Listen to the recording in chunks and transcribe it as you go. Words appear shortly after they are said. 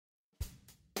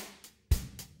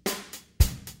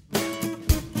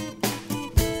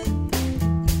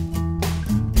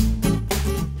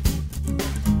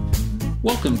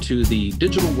Welcome to the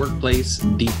Digital Workplace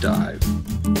Deep Dive.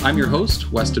 I'm your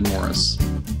host, Weston Morris.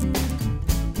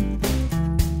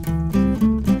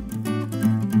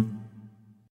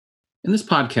 In this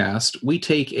podcast, we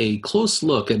take a close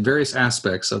look at various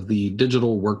aspects of the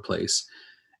digital workplace.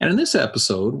 And in this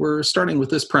episode, we're starting with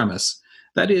this premise.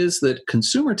 That is that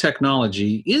consumer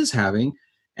technology is having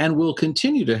and will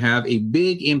continue to have a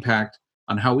big impact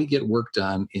on how we get work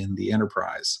done in the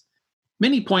enterprise.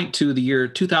 Many point to the year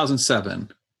 2007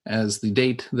 as the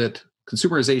date that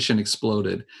consumerization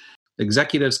exploded.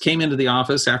 Executives came into the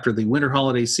office after the winter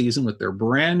holiday season with their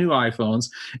brand new iPhones,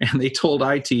 and they told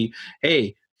IT,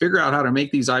 hey, figure out how to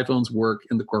make these iPhones work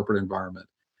in the corporate environment.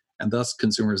 And thus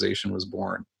consumerization was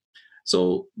born.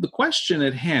 So the question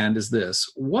at hand is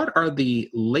this: what are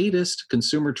the latest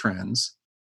consumer trends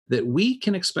that we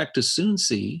can expect to soon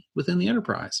see within the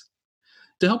enterprise?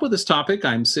 To help with this topic,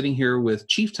 I'm sitting here with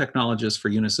Chief Technologist for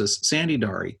Unisys, Sandy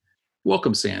Dari.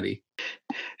 Welcome, Sandy.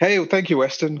 Hey, thank you,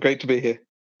 Weston. Great to be here.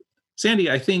 Sandy,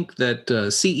 I think that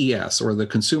CES, or the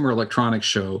Consumer Electronics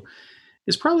Show,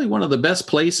 is probably one of the best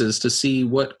places to see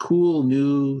what cool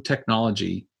new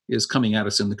technology is coming at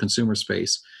us in the consumer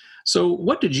space. So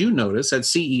what did you notice at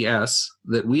CES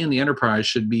that we in the enterprise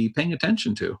should be paying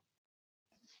attention to?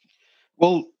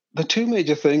 Well, the two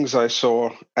major things I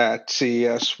saw at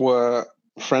CES were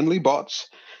friendly bots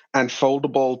and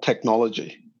foldable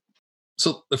technology.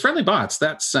 So the friendly bots,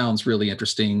 that sounds really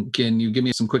interesting. Can you give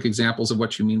me some quick examples of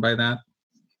what you mean by that?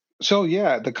 So,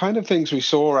 yeah, the kind of things we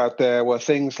saw out there were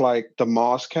things like the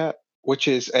Mars Cat, which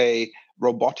is a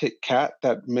robotic cat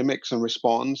that mimics and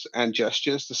responds and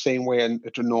gestures the same way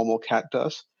a normal cat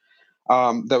does.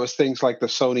 There was things like the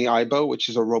Sony Aibo, which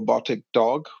is a robotic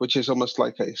dog, which is almost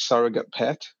like a surrogate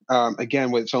pet,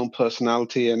 again, with its own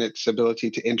personality and its ability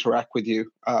to interact with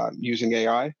you using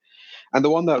AI. And the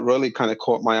one that really kind of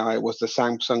caught my eye was the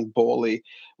Samsung Bally,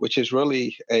 which is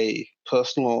really a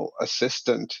personal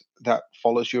assistant that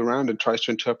follows you around and tries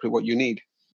to interpret what you need.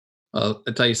 I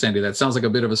tell you, Sandy, that sounds like a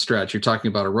bit of a stretch. You're talking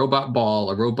about a robot ball,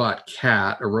 a robot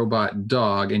cat, a robot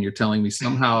dog, and you're telling me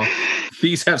somehow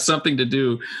these have something to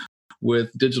do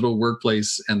with digital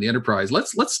workplace and the enterprise.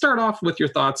 Let's start off with your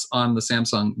thoughts on the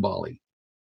Samsung Bally.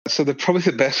 So probably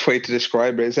the best way to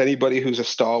describe it is anybody who's a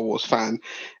Star Wars fan,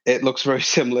 it looks very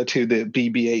similar to the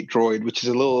BB-8 droid, which is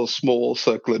a little small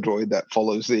circular droid that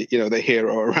follows the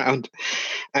hero around.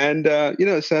 And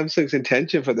Samsung's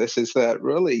intention for this is that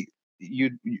really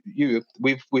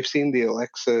we've seen the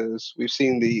Alexas, we've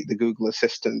seen the Google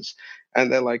Assistants,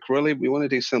 and they're like, really, we want to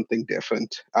do something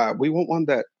different. We want one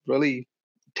that really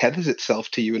tethers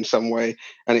itself to you in some way,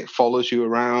 and it follows you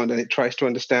around and it tries to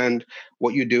understand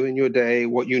what you do in your day,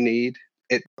 what you need.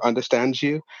 It understands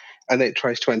you, and it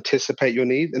tries to anticipate your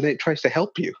need, and it tries to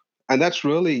help you. And that's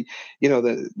really,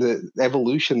 the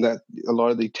evolution that a lot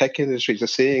of the tech industries are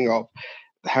seeing of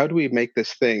how do we make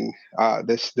this thing,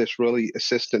 this really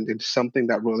assistant, into something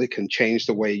that really can change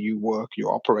the way you work, you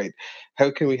operate?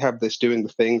 How can we have this doing the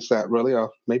things that really are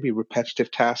maybe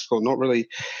repetitive tasks or not really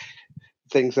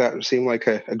things that seem like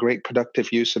a great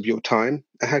productive use of your time?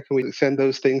 How can we send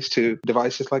those things to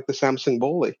devices like the Samsung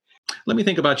Bally? Let me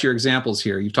think about your examples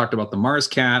here. You've talked about the Mars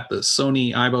Cat, the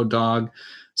Sony Aibo dog,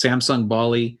 Samsung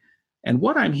Bally. And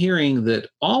what I'm hearing that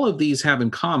all of these have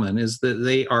in common is that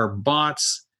they are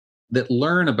bots that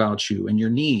learn about you and your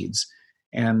needs.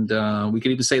 And we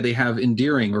could even say they have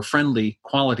endearing or friendly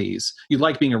qualities. You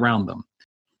like being around them.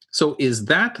 So is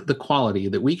that the quality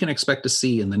that we can expect to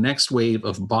see in the next wave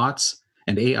of bots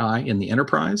and AI in the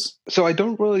enterprise? So I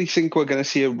don't really think we're going to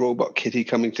see a robot kitty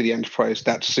coming to the enterprise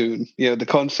that soon. The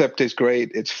concept is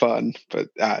great, it's fun, but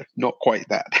not quite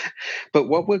that. But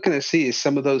what we're going to see is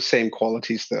some of those same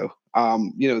qualities, though.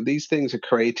 These things are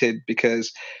created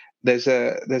because there's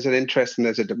an interest and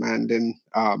there's a demand in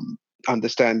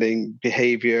understanding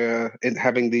behavior and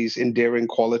having these endearing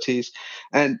qualities.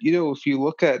 And if you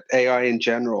look at AI in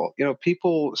general,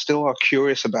 people still are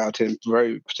curious about it,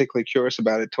 very particularly curious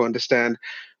about it, to understand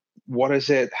what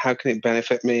is it, how can it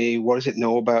benefit me, what does it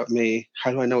know about me, how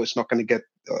do I know it's not going to get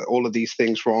all of these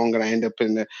things wrong and I end up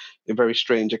in a very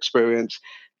strange experience.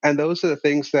 And those are the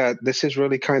things that this is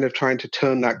really kind of trying to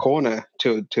turn that corner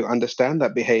to understand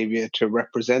that behavior, to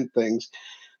represent things.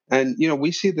 And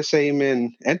we see the same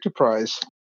in enterprise.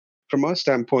 From our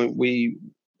standpoint, we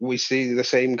see the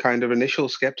same kind of initial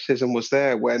skepticism was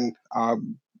there when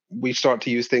we start to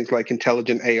use things like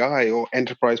intelligent AI or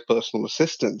enterprise personal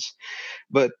assistants.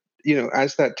 But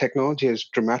as that technology has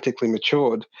dramatically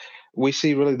matured, we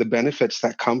see really the benefits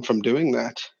that come from doing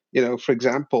that. For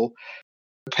example,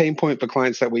 the pain point for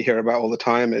clients that we hear about all the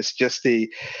time is just the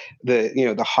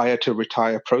hire to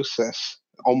retire process.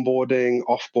 onboarding,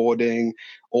 offboarding,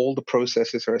 all the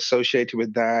processes are associated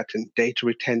with that, and data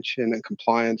retention and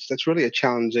compliance. That's really a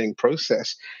challenging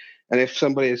process. And if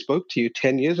somebody had spoke to you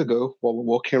 10 years ago while we're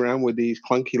walking around with these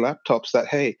clunky laptops that,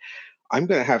 hey, I'm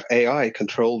going to have AI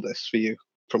control this for you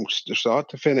from start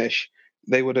to finish,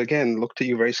 they would again look at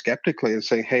you very skeptically and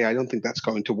say, hey, I don't think that's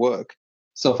going to work.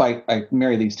 So if I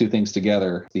marry these two things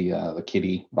together, the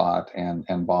Kitty bot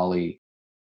and Bali,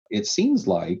 it seems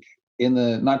like in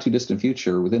the not too distant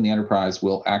future, within the enterprise,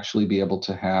 we'll actually be able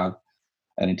to have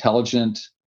an intelligent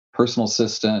personal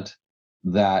assistant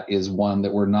that is one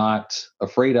that we're not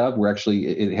afraid of.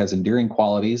 It has endearing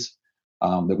qualities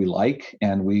that we like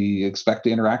and we expect to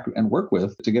interact and work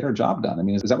with to get our job done. I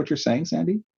mean, is that what you're saying,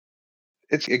 Sandy?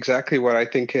 It's exactly what I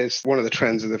think is one of the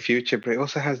trends of the future, but it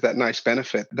also has that nice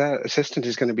benefit. That assistant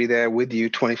is going to be there with you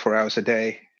 24 hours a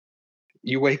day.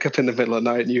 You wake up in the middle of the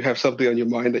night and you have something on your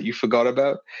mind that you forgot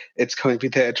about, it's going to be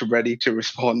there to ready to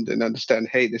respond and understand,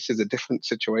 hey, this is a different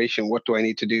situation. What do I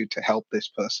need to do to help this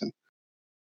person?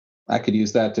 I could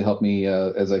use that to help me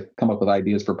as I come up with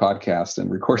ideas for podcasts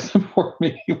and record them for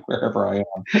me wherever I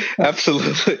am.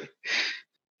 Absolutely.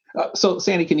 So,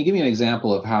 Sandy, can you give me an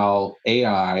example of how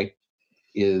AI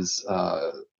is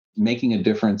making a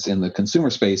difference in the consumer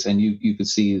space, and you could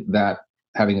see that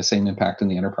having the same impact in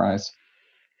the enterprise?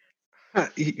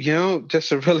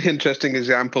 Just a really interesting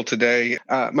example today.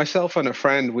 Myself and a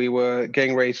friend, we were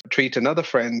getting ready to treat another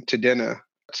friend to dinner.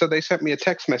 So they sent me a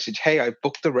text message. Hey, I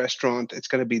booked the restaurant. It's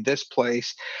going to be this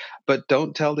place, but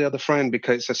don't tell the other friend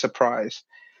because it's a surprise.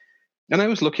 And I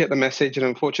was looking at the message, and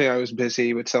unfortunately, I was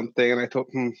busy with something, and I thought,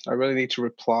 I really need to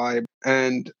reply.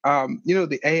 And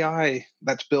the AI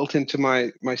that's built into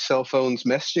my cell phone's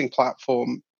messaging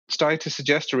platform started to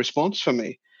suggest a response for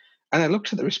me. And I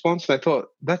looked at the response and I thought,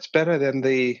 that's better than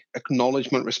the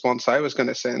acknowledgement response I was going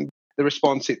to send. The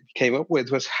response it came up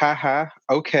with was, haha,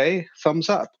 okay, thumbs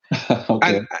up.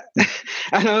 Okay. And,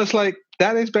 and I was like,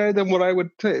 that is better than what I would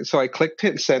say. So I clicked it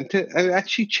and sent it, and it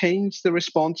actually changed the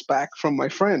response back from my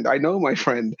friend. I know my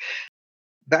friend.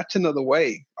 That's another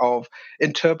way of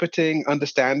interpreting,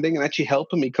 understanding, and actually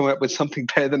helping me come up with something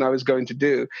better than I was going to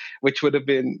do, which would have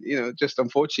been, just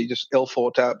unfortunately just ill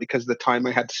thought out because of the time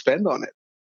I had to spend on it.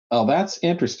 Oh, that's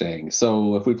interesting.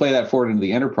 So if we play that forward into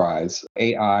the enterprise,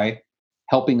 AI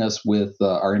helping us with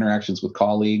our interactions with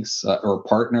colleagues or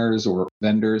partners or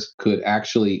vendors could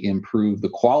actually improve the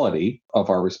quality of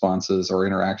our responses or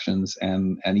interactions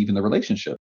and even the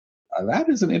relationship. That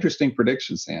is an interesting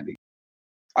prediction, Sandy.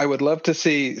 I would love to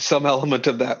see some element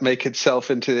of that make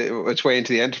itself into its way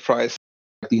into the enterprise.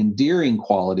 The endearing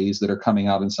qualities that are coming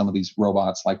out in some of these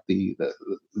robots, like the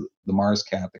Mars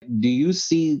cat, do you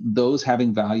see those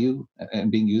having value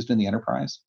and being used in the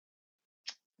enterprise?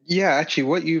 Yeah, actually,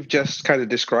 what you've just kind of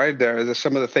described there are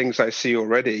some of the things I see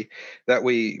already that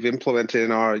we've implemented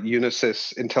in our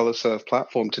Unisys IntelliServe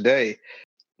platform today.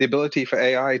 The ability for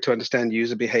AI to understand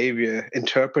user behavior,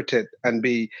 interpret it, and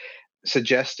be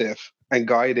suggestive and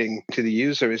guiding to the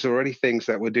user is already things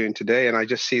that we're doing today. And I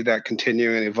just see that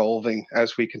continuing and evolving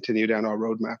as we continue down our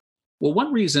roadmap. Well,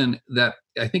 one reason that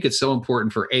I think it's so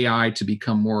important for AI to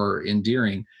become more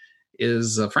endearing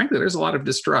is, frankly, there's a lot of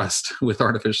distrust with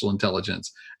artificial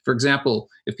intelligence. For example,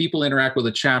 if people interact with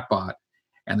a chatbot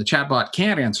and the chatbot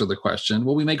can't answer the question,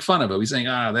 well, we make fun of it. We're saying,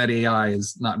 that AI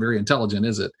is not very intelligent,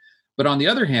 is it? But on the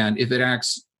other hand, if it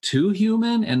acts too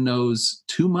human and knows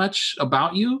too much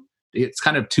about you, it's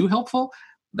kind of too helpful,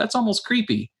 that's almost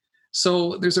creepy.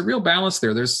 So there's a real balance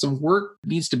there. There's some work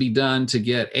needs to be done to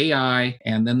get AI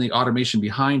and then the automation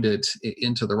behind it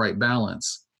into the right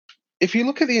balance. If you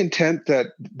look at the intent that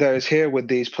there is here with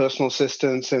these personal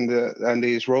assistants and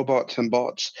these robots and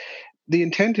bots, the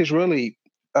intent is really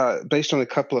based on a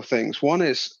couple of things. One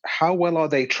is how well are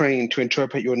they trained to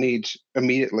interpret your needs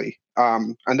immediately,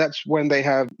 and that's when they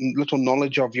have little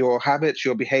knowledge of your habits,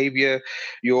 your behavior,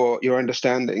 your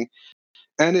understanding.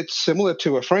 And it's similar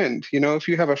to a friend. If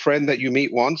you have a friend that you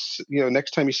meet once,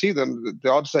 next time you see them, the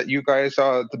odds that you guys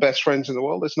are the best friends in the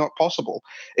world is not possible.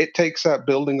 It takes that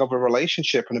building of a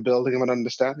relationship and a building of an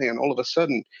understanding. And all of a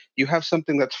sudden, you have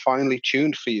something that's finely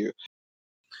tuned for you.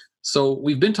 So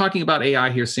we've been talking about AI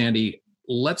here, Sandy.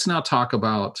 Let's now talk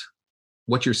about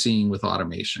what you're seeing with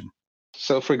automation.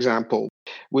 So, for example,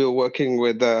 we were working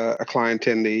with a client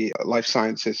in the life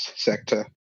sciences sector.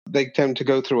 They tend to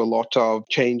go through a lot of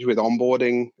change with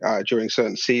onboarding during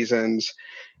certain seasons,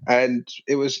 and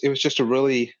it was just a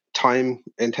really time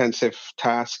intensive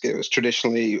task. It was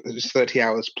 30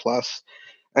 hours plus,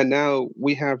 and now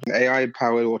we have an AI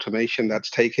powered automation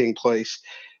that's taking place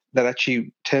that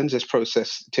actually turns this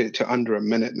process to under a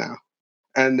minute now.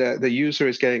 And the user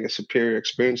is getting a superior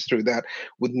experience through that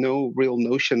with no real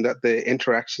notion that the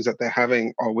interactions that they're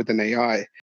having are with an AI.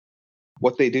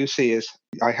 What they do see is,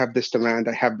 I have this demand,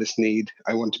 I have this need,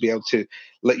 I want to be able to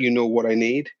let you know what I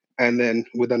need. And then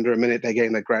with under a minute, they're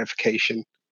getting that gratification.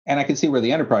 And I can see where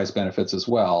the enterprise benefits as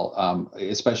well,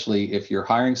 especially if you're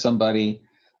hiring somebody,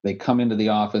 they come into the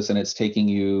office and it's taking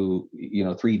you,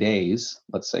 3 days,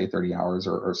 let's say 30 hours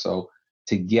or so,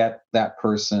 to get that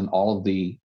person all of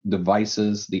the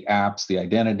devices, the apps, the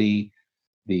identity,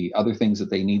 the other things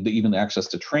that they need, even the access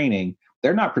to training.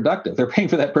 They're not productive. They're paying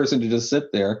for that person to just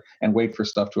sit there and wait for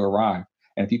stuff to arrive.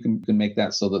 And if you can make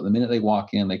that so that the minute they walk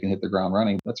in, they can hit the ground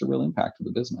running, that's a real impact to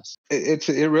the business.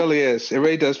 It really is. It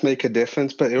really does make a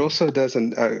difference, but it also does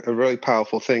a really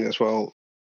powerful thing as well.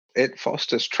 It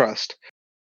fosters trust.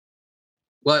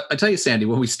 Well, I tell you, Sandy,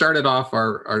 when we started off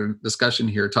our discussion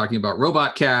here talking about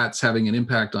robot cats having an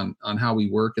impact on how we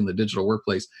work in the digital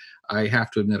workplace, I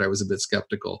have to admit I was a bit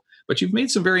skeptical. But you've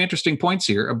made some very interesting points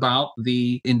here about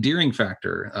the endearing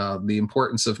factor, the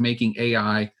importance of making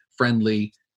AI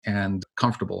friendly and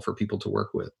comfortable for people to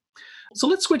work with. So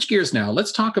let's switch gears now.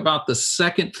 Let's talk about the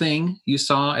second thing you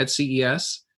saw at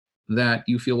CES that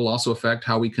you feel will also affect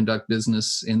how we conduct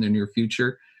business in the near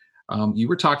future. You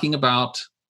were talking about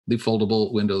the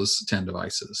foldable Windows 10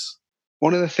 devices.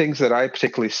 One of the things that I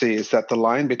particularly see is that the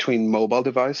line between mobile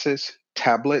devices,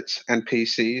 tablets, and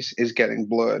PCs is getting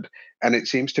blurred. And it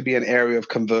seems to be an area of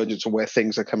convergence where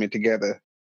things are coming together.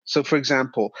 So, for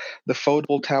example, the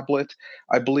foldable tablet,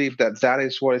 I believe that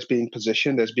is what is being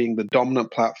positioned as being the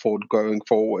dominant platform going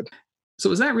forward.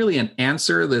 So is that really an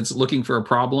answer that's looking for a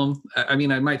problem? I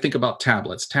mean, I might think about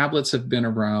tablets. Tablets have been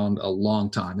around a long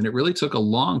time, and it really took a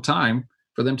long time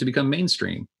for them to become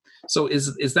mainstream. So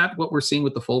is that what we're seeing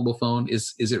with the foldable phone?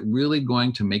 Is it really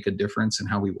going to make a difference in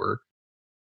how we work?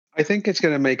 I think it's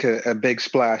going to make a big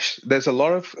splash. There's a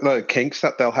lot of kinks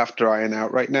that they'll have to iron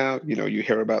out right now. You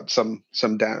hear about some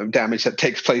damage that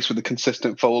takes place with the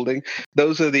consistent folding.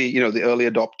 Those are the early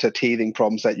adopter teething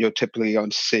problems that you're typically going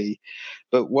to see.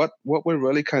 But what we're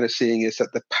really kind of seeing is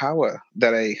that the power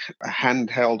that a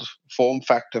handheld form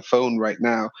factor phone right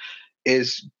now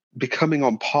is becoming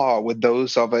on par with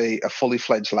those of a fully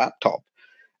fledged laptop.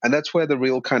 And that's where the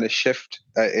real kind of shift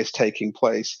is taking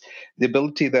place. The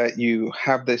ability that you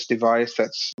have this device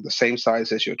that's the same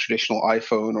size as your traditional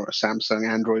iPhone or a Samsung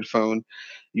Android phone,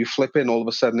 you flip in, all of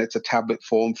a sudden it's a tablet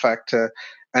form factor.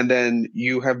 And then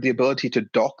you have the ability to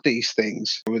dock these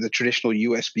things with a traditional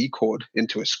USB cord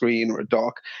into a screen or a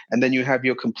dock. And then you have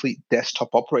your complete desktop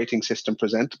operating system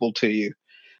presentable to you.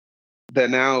 They're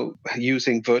now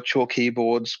using virtual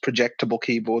keyboards, projectable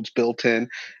keyboards built in,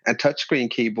 and touchscreen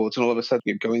keyboards. And all of a sudden,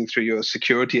 you're going through your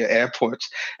security at airports,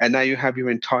 and now you have your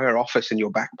entire office in your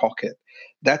back pocket.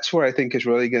 That's where I think is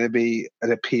really going to be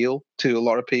an appeal to a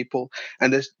lot of people.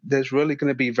 And there's really going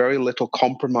to be very little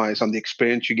compromise on the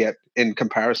experience you get in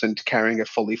comparison to carrying a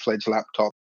fully fledged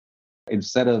laptop.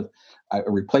 Instead of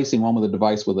replacing one with a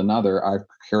device with another, I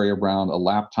carry around a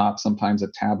laptop, sometimes a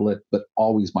tablet, but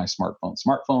always my smartphone.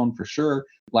 Smartphone for sure,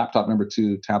 laptop number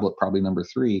two, tablet probably number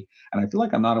three. And I feel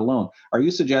like I'm not alone. Are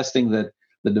you suggesting that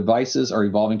the devices are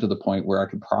evolving to the point where I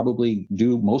could probably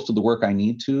do most of the work I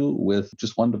need to with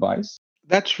just one device?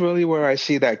 That's really where I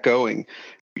see that going.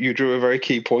 You drew a very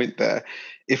key point there.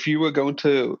 If you were going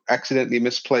to accidentally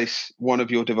misplace one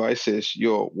of your devices,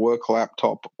 your work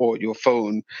laptop or your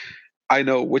phone, I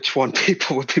know which one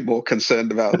people would be more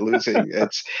concerned about losing.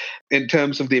 It's in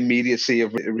terms of the immediacy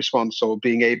of response or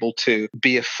being able to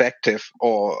be effective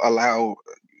or allow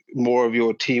more of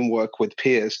your teamwork with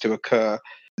peers to occur.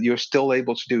 You're still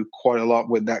able to do quite a lot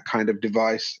with that kind of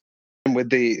device. And with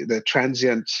the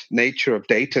transient nature of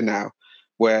data now,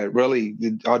 where really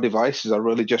our devices are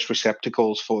really just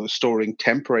receptacles for storing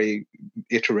temporary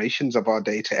iterations of our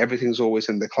data, everything's always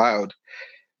in the cloud.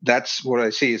 That's what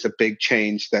I see as a big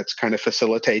change that's kind of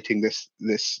facilitating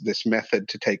this method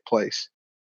to take place.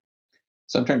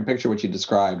 So I'm trying to picture what you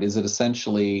described. Is it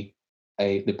essentially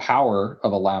the power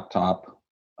of a laptop,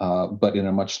 but in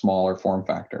a much smaller form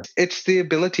factor? It's the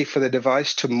ability for the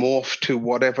device to morph to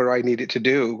whatever I need it to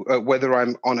do, whether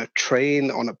I'm on a train,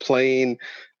 on a plane,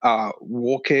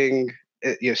 walking,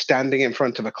 standing in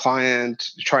front of a client,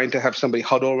 trying to have somebody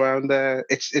huddle around there.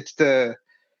 It's the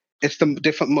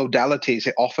different modalities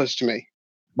it offers to me.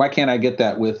 Why can't I get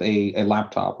that with a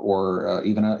laptop or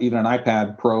even an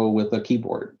iPad Pro with a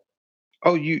keyboard?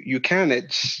 Oh, you can.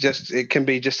 It can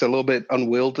be just a little bit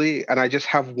unwieldy, and I just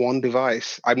have one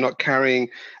device. I'm not carrying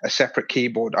a separate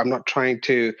keyboard. I'm not trying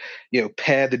to,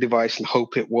 pair the device and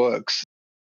hope it works.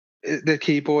 The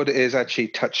keyboard is actually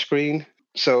touchscreen,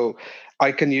 So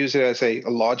I can use it as a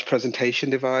large presentation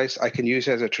device. I can use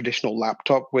it as a traditional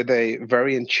laptop with a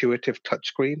very intuitive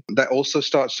touchscreen that also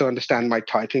starts to understand my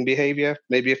typing behavior.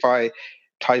 Maybe if I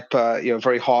type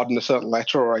very hard in a certain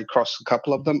letter or I cross a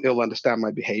couple of them, it'll understand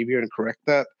my behavior and correct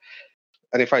that.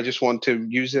 And if I just want to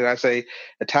use it as a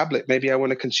tablet, maybe I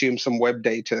want to consume some web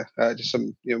data, just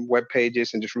some web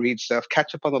pages and just read stuff,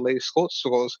 catch up on the latest sports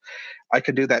scores. I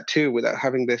can do that too without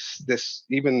having this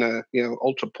even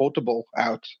ultra portable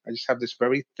out. I just have this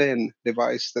very thin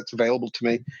device that's available to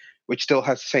me, which still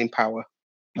has the same power.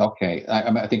 Okay,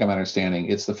 I think I'm understanding.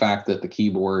 It's the fact that the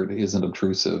keyboard isn't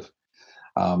obtrusive.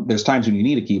 There's times when you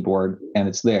need a keyboard and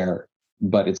it's there,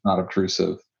 but it's not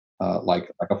obtrusive.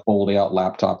 Like a fold-out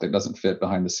laptop that doesn't fit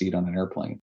behind the seat on an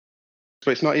airplane. So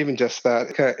it's not even just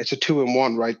that. It's a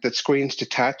 2-in-1, right? The screens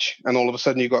detach, and all of a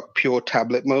sudden you've got pure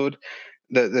tablet mode.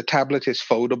 The tablet is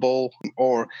foldable,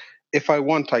 or if I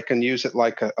want, I can use it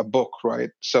like a book,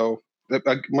 right? So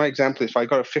my example is if I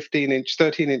got a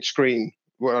 13-inch screen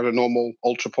on a normal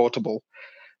ultra portable,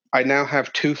 I now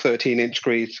have two 13-inch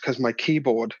screens because my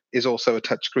keyboard is also a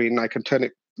touch screen. I can turn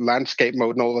it landscape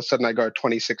mode, and all of a sudden I got a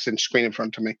 26-inch screen in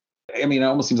front of me. I mean, it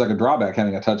almost seems like a drawback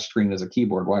having a touch screen as a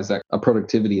keyboard. Why is that a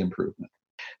productivity improvement?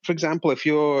 For example, if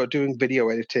you're doing video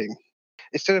editing,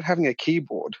 instead of having a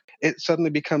keyboard, it suddenly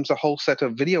becomes a whole set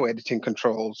of video editing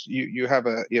controls. You have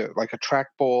like a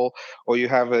trackball, or you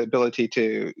have the ability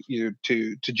to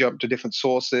jump to different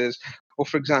sources. Or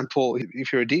for example,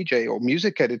 if you're a DJ or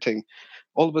music editing,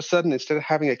 all of a sudden, instead of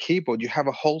having a keyboard, you have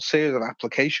a whole series of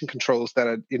application controls that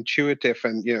are intuitive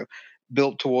and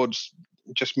built towards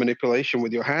just manipulation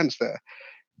with your hands there.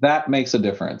 That makes a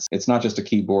difference. It's not just a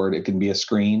keyboard. It can be a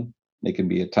screen. It can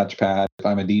be a touchpad. If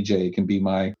I'm a DJ, it can be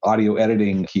my audio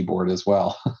editing keyboard as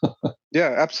well.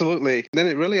 Yeah, absolutely. Then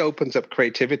it really opens up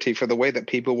creativity for the way that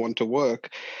people want to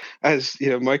work. As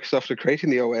Microsoft are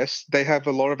creating the OS, they have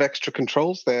a lot of extra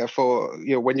controls there for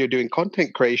when you're doing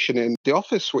content creation in the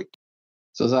Office suite.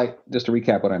 So just to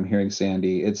recap what I'm hearing,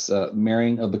 Sandy, it's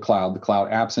marrying of the cloud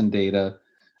apps and data,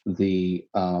 the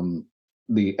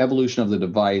evolution of the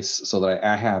device so that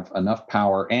I have enough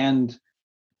power and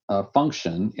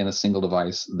function in a single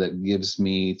device that gives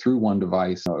me, through one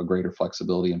device, a greater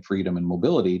flexibility and freedom and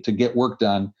mobility to get work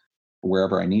done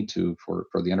wherever I need to for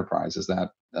the enterprise. Is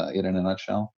that it in a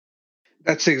nutshell?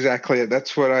 That's exactly it.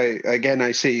 That's what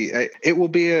I see. It will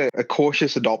be a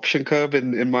cautious adoption curve,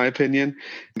 in my opinion.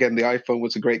 Again, the iPhone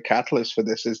was a great catalyst for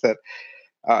this, is that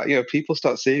people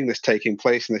start seeing this taking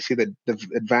place and they see the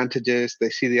advantages,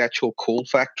 they see the actual cool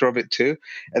factor of it too.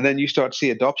 And then you start to see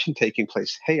adoption taking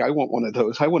place. Hey, I want one of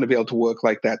those. I want to be able to work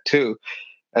like that too.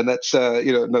 And that's,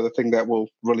 another thing that will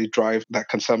really drive that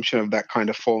consumption of that kind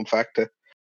of form factor.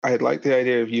 I like the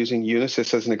idea of using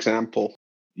Unisys as an example.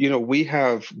 We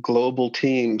have global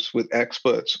teams with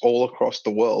experts all across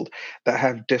the world that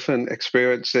have different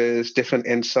experiences, different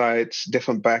insights,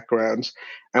 different backgrounds.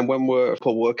 And when we're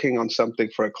working on something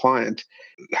for a client,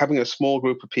 having a small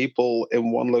group of people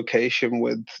in one location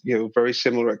with very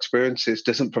similar experiences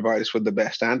doesn't provide us with the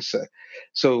best answer.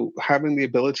 So having the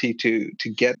ability to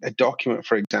get a document,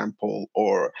 for example,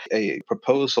 or a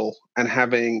proposal, and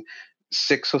having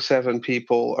 6 or 7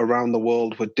 people around the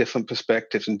world with different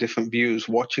perspectives and different views,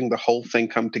 watching the whole thing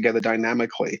come together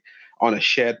dynamically on a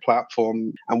shared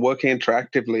platform and working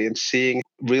interactively and seeing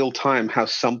real time how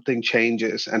something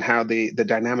changes and how the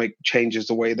dynamic changes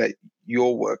the way that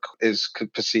your work is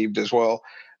perceived as well.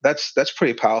 That's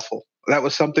pretty powerful. That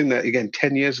was something that, again,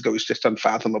 10 years ago was just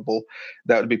unfathomable.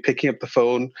 That would be picking up the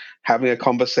phone, having a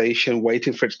conversation,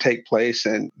 waiting for it to take place.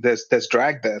 And there's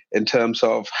drag there in terms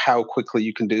of how quickly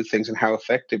you can do things and how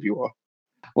effective you are.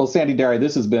 Well, Sandy Darry,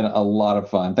 this has been a lot of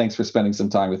fun. Thanks for spending some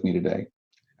time with me today.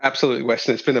 Absolutely,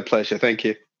 Weston. It's been a pleasure. Thank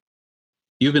you.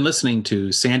 You've been listening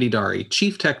to Sandy Darry,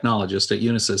 Chief Technologist at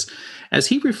Unisys, as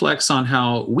he reflects on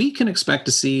how we can expect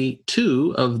to see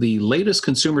 2 of the latest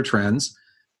consumer trends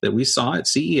that we saw at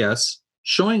CES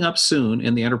showing up soon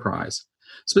in the enterprise.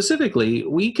 Specifically,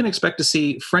 we can expect to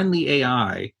see friendly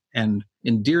AI and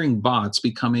endearing bots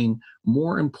becoming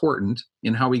more important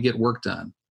in how we get work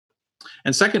done.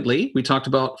 And secondly, we talked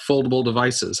about foldable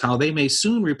devices, how they may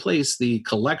soon replace the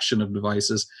collection of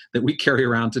devices that we carry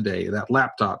around today, that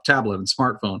laptop, tablet, and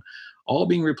smartphone, all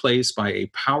being replaced by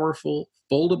a powerful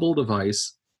foldable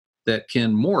device that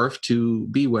can morph to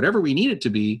be whatever we need it to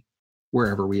be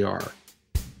wherever we are.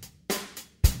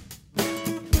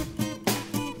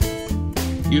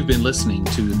 You've been listening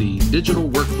to the Digital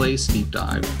Workplace Deep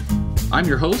Dive. I'm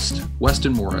your host,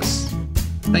 Weston Morris.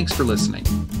 Thanks for listening.